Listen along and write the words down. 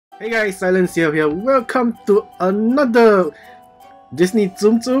Hey guys, SilentCiel here. Welcome to another Disney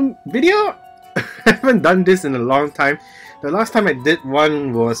TsumTsum video. I haven't done this in a long time. The last time I did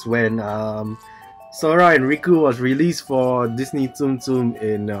one was when Sora and Riku was released for Disney TsumTsum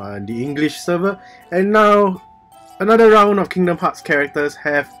in the English server, and now another round of Kingdom Hearts characters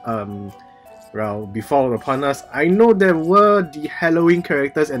have befall upon us. I know there were the Halloween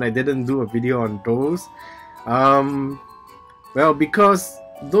characters and I didn't do a video on those. Well, because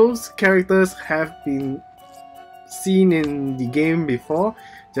those characters have been seen in the game before,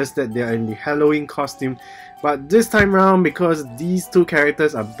 just that they are in the Halloween costume. But this time around, because these two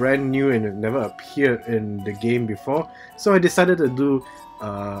characters are brand new and have never appeared in the game before, so I decided to do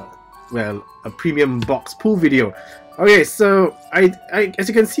well, a premium box pool video. Okay, so I as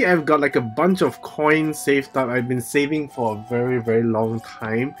you can see, I've got like a bunch of coins saved up. I've been saving for a very long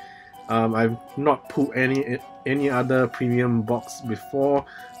time. I've not pulled any other premium box before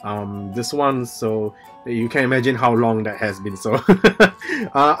this one, so you can imagine how long that has been. So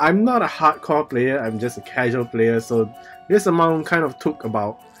I'm not a hardcore player, I'm just a casual player, so this amount kind of took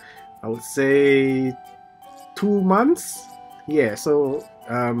about, I would say, 2 months. Yeah, so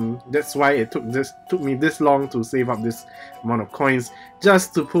that's why it took me this long to save up this amount of coins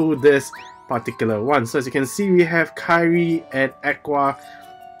just to pull this particular one. So as you can see, we have Kairi and Aqua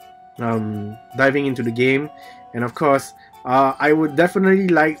diving into the game, and of course I would definitely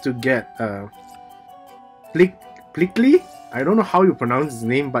like to get Plickly. I don't know how you pronounce his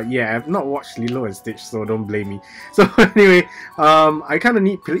name, but yeah, I've not watched Lilo and Stitch, so don't blame me. So anyway, I kind of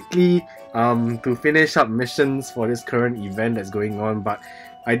need Plickly to finish up missions for this current event that's going on, but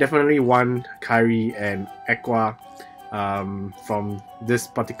I definitely want Kairi and Aqua from this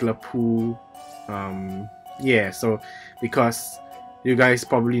particular pool. Yeah, so because you guys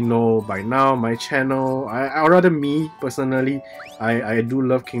probably know by now, my channel, or rather me personally, I do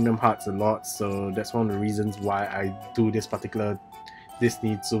love Kingdom Hearts a lot, so that's one of the reasons why I do this particular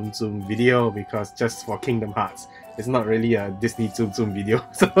Disney TsumTsum video, because just for Kingdom Hearts. It's not really a Disney TsumTsum video.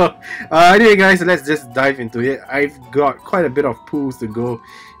 So anyway guys, let's just dive into it. I've got quite a bit of pools to go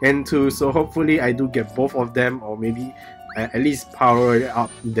into, so hopefully I do get both of them, or maybe at least power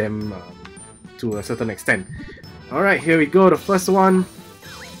up them to a certain extent. Alright, here we go, the first one.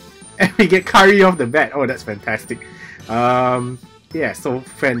 And we get Kairi off the bat. Oh, that's fantastic. Yeah, so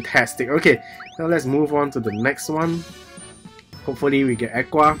fantastic. Okay, now let's move on to the next one. Hopefully we get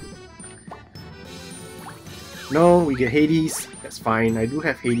Aqua. No, we get Hades. That's fine, I do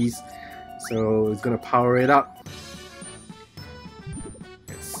have Hades, so it's gonna power it up.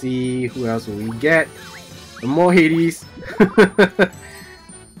 Let's see, who else will we get? More Hades.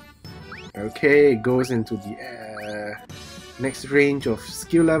 Okay, it goes into the next range of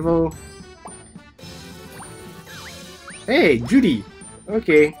skill level. Hey, Judy!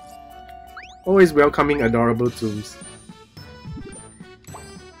 Okay. Always welcoming adorable tombs.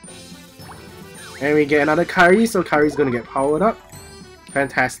 And we get another Kairi, so Kairi's gonna get powered up.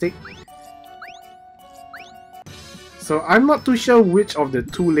 Fantastic. So I'm not too sure which of the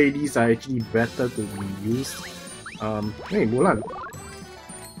two ladies are actually better to be used. Hey, Mulan.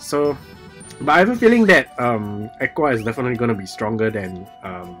 So, but I have a feeling that Aqua is definitely gonna be stronger than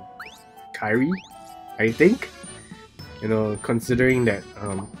Kairi, I think. You know, considering that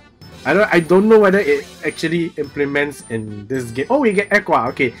I don't know whether it actually implements in this game. Oh, we get Aqua.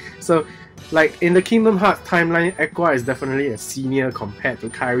 Okay, so like in the Kingdom Hearts timeline, Aqua is definitely a senior compared to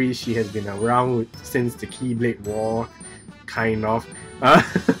Kairi. She has been around since the Keyblade War, kind of.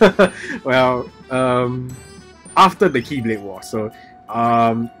 Well, after the Keyblade War. So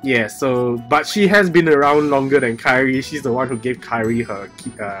yeah, so but she has been around longer than Kairi. She's the one who gave Kairi her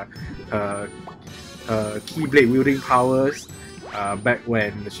Keyblade wielding powers back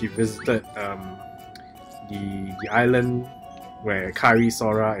when she visited the island where Kairi,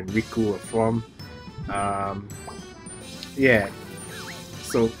 Sora, and Riku are from. Yeah,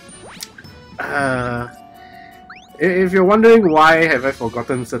 so if you're wondering why have I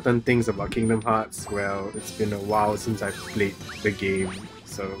forgotten certain things about Kingdom Hearts, well, it's been a while since I've played the game,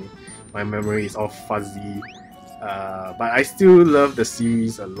 so my memory is all fuzzy. But I still love the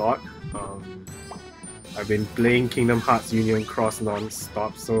series a lot. I've been playing Kingdom Hearts Union Cross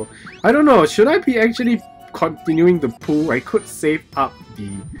non-stop, so I don't know, should I be actually continuing the pool? I could save up the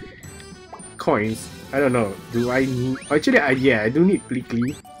coins. I don't know, do I need... Actually, yeah, I do need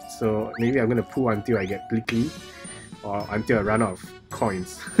Plickly, so maybe I'm gonna pool until I get Plickly, or until I run out of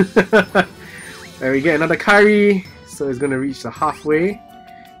coins. There we get another Kairi, so it's gonna reach the halfway.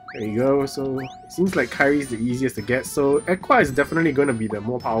 There you go, so it seems like Kairi is the easiest to get, so Aqua is definitely gonna be the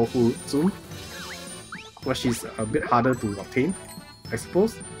more powerful Tsum. Well, she's a bit harder to obtain, I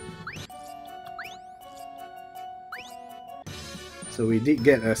suppose. So we did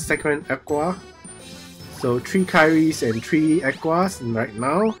get a second Aqua. So 3 Kairis and 3 Aquas right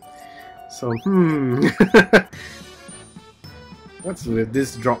now. So what's with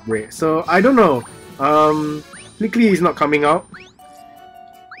this drop rate? So I don't know. Plickly is not coming out.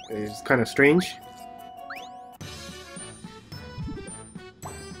 It's kind of strange.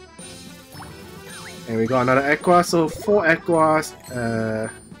 And we got another Aqua, so 4 Aquas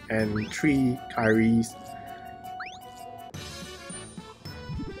and 3 Kairis.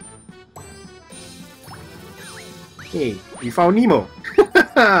 Hey, we found Nemo!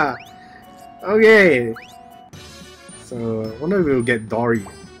 Okay! So, I wonder if we'll get Dory.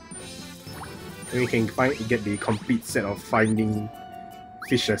 Then we can get the complete set of finding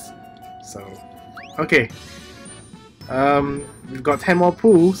fishes. So, okay. We've got 10 more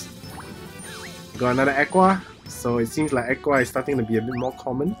pools. Got another Aqua, so it seems like Aqua is starting to be a bit more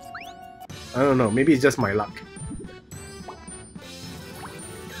common. I don't know, maybe it's just my luck.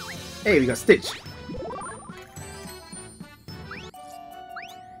 Hey, we got Stitch!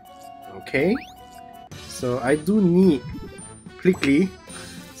 Okay, so I do need Plickly.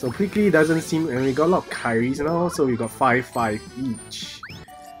 So Plickly doesn't seem, and we got a lot of Kairis now, so we got 5 each.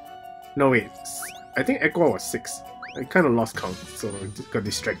 No wait, I think Aqua was 6. I kind of lost count, so I just got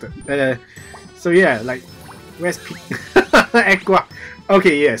distracted. So yeah, like, where's Aqua?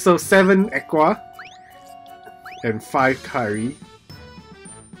 Okay, yeah, so 7 Aqua and 5 Kairi.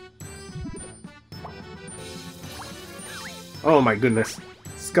 Oh my goodness.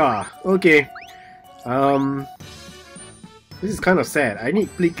 Scar. Okay. This is kind of sad. I need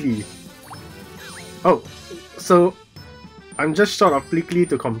Plickly. Oh, so I'm just short of Plickly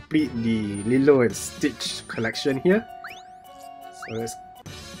to complete the Lilo and Stitch collection here. So that's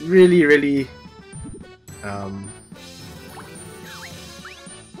really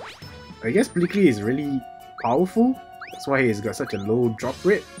I guess Plickly is really powerful. That's why he's got such a low drop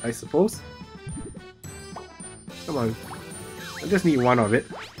rate, I suppose. Come on. I just need 1 of it.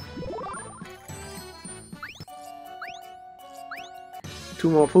 2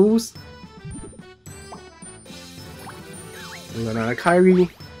 more pools. We got another Kairi.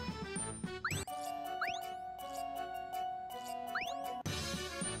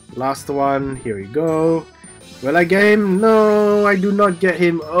 Last one, here we go. Will I get him? No, I do not get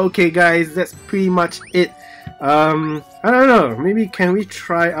him. Okay guys, that's pretty much it. I don't know, maybe can we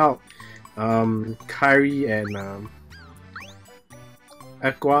try out Kairi and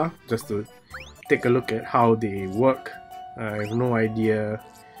Aqua just to take a look at how they work. I have no idea.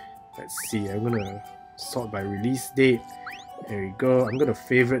 Let's see, I'm gonna sort by release date. There we go. I'm gonna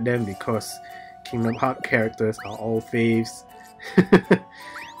favorite them because Kingdom Hearts characters are all faves.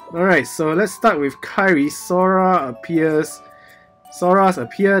 Alright, so let's start with Kairi. Soras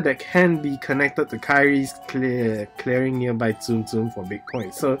appear that can be connected to Kairi's clearing nearby TsumTsum for big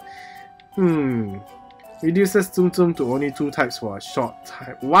points. So, reduces TsumTsum to only 2 types for a short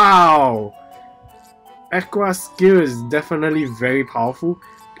time. Wow! Aqua's skill is definitely very powerful.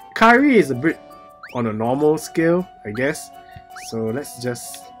 Kairi is a bit on a normal scale, I guess. So let's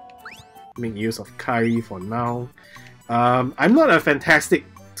just make use of Kairi for now. I'm not a fantastic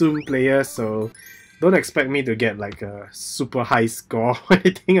Tsum player, so don't expect me to get like a super high score or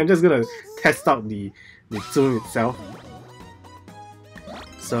anything. I'm just gonna test out the Tsum itself.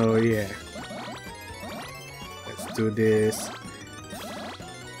 So yeah. Let's do this.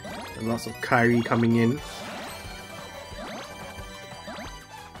 Lots of Kairi coming in.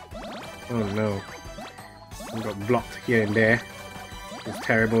 Oh no. I got blocked here and there. It's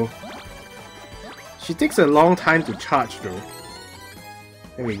terrible. She takes a long time to charge though.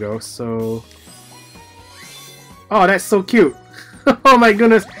 There we go, so... Oh, that's so cute! Oh my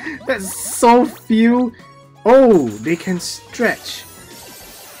goodness! That's so few! Oh, they can stretch!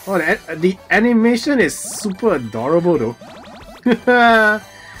 Oh, the animation is super adorable though.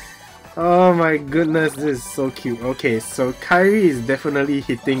 Oh my goodness, this is so cute. Okay, so Kairi is definitely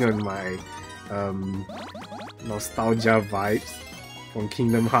hitting on my nostalgia vibes from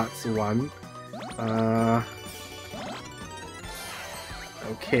Kingdom Hearts 1.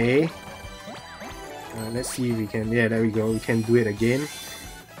 Okay. Let's see if we can... Yeah, there we go. We can do it again.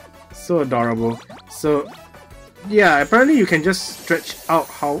 So adorable. So, yeah, apparently you can just stretch out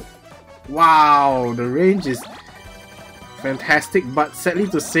how... Wow, the range is fantastic, but sadly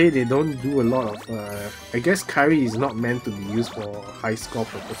to say they don't do a lot of... I guess Kairi is not meant to be used for high score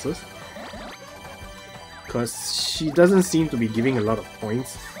purposes. Because she doesn't seem to be giving a lot of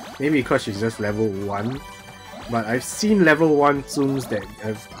points. Maybe because she's just level 1. But I've seen level 1 Tsums that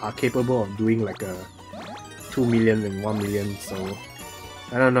are capable of doing like a 2 million and 1 million, so...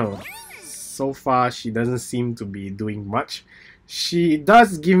 I don't know. so far she doesn't seem to be doing much. She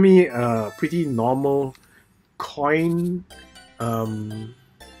does give me a pretty normal coin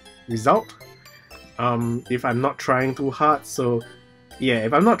result if I'm not trying too hard. So yeah,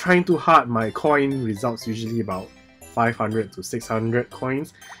 if I'm not trying too hard, my coin results usually about 500 to 600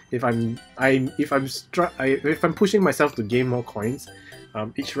 coins. If I'm pushing myself to gain more coins,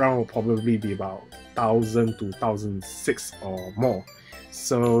 each round will probably be about 1000 to 1006 or more.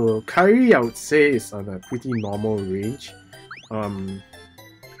 So Kyrie, I would say, is on a pretty normal range.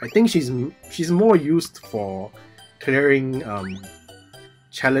 I think she's more used for clearing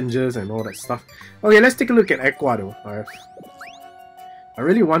challenges and all that stuff. Okay, let's take a look at Aqua though. I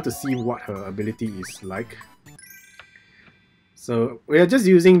really want to see what her ability is like. So we are just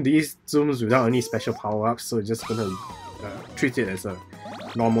using these zooms without any special power-ups, so just gonna treat it as a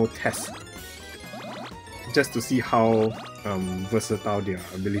normal test, just to see how versatile their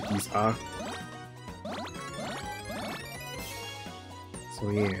abilities are.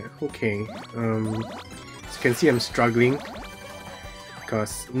 So yeah, okay. As you can see, I'm struggling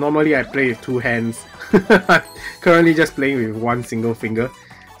because normally I play with two hands. I'm currently just playing with one single finger.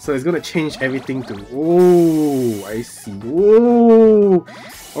 So it's gonna change everything to... Oh, I see. Oh,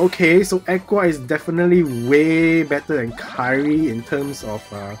 okay. So Aqua is definitely way better than Kyrie in terms of,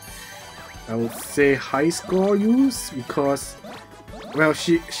 I would say, high score use, because, well,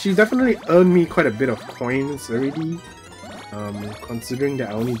 she definitely earned me quite a bit of coins already. Considering that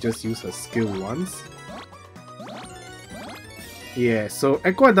I only just use her skill once. Yeah, so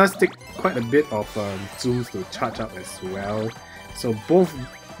Aqua does take quite a bit of zooms to charge up as well. So both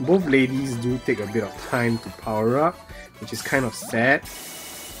ladies do take a bit of time to power up, which is kind of sad.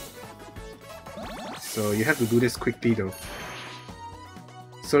 So you have to do this quickly though.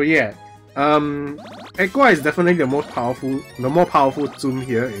 So yeah, Aqua is definitely the more powerful zoom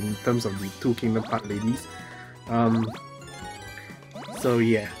here in terms of the two Kingdom Hearts ladies. So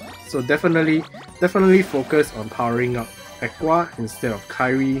yeah, so definitely focus on powering up Aqua instead of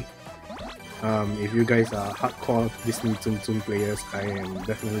Kyrie. If you guys are hardcore Disney TsumTsum players, I am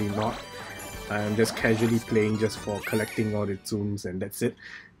definitely not. I'm just casually playing just for collecting all the zooms and that's it.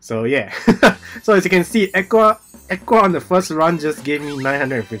 So yeah, so as you can see, Aqua on the first run just gave me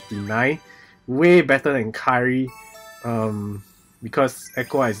 959, way better than Kyrie, because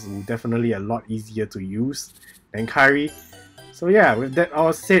Aqua is definitely a lot easier to use than Kyrie. So yeah, with that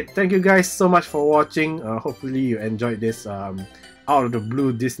all said, thank you guys so much for watching. Hopefully you enjoyed this out of the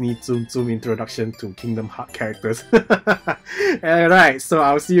blue Disney TsumTsum introduction to Kingdom Hearts characters. Alright, so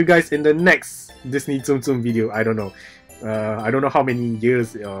I'll see you guys in the next Disney TsumTsum video. I don't know how many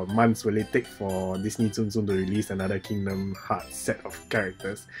years or months will it take for Disney TsumTsum to release another Kingdom Hearts set of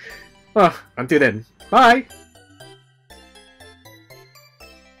characters. Until then, bye!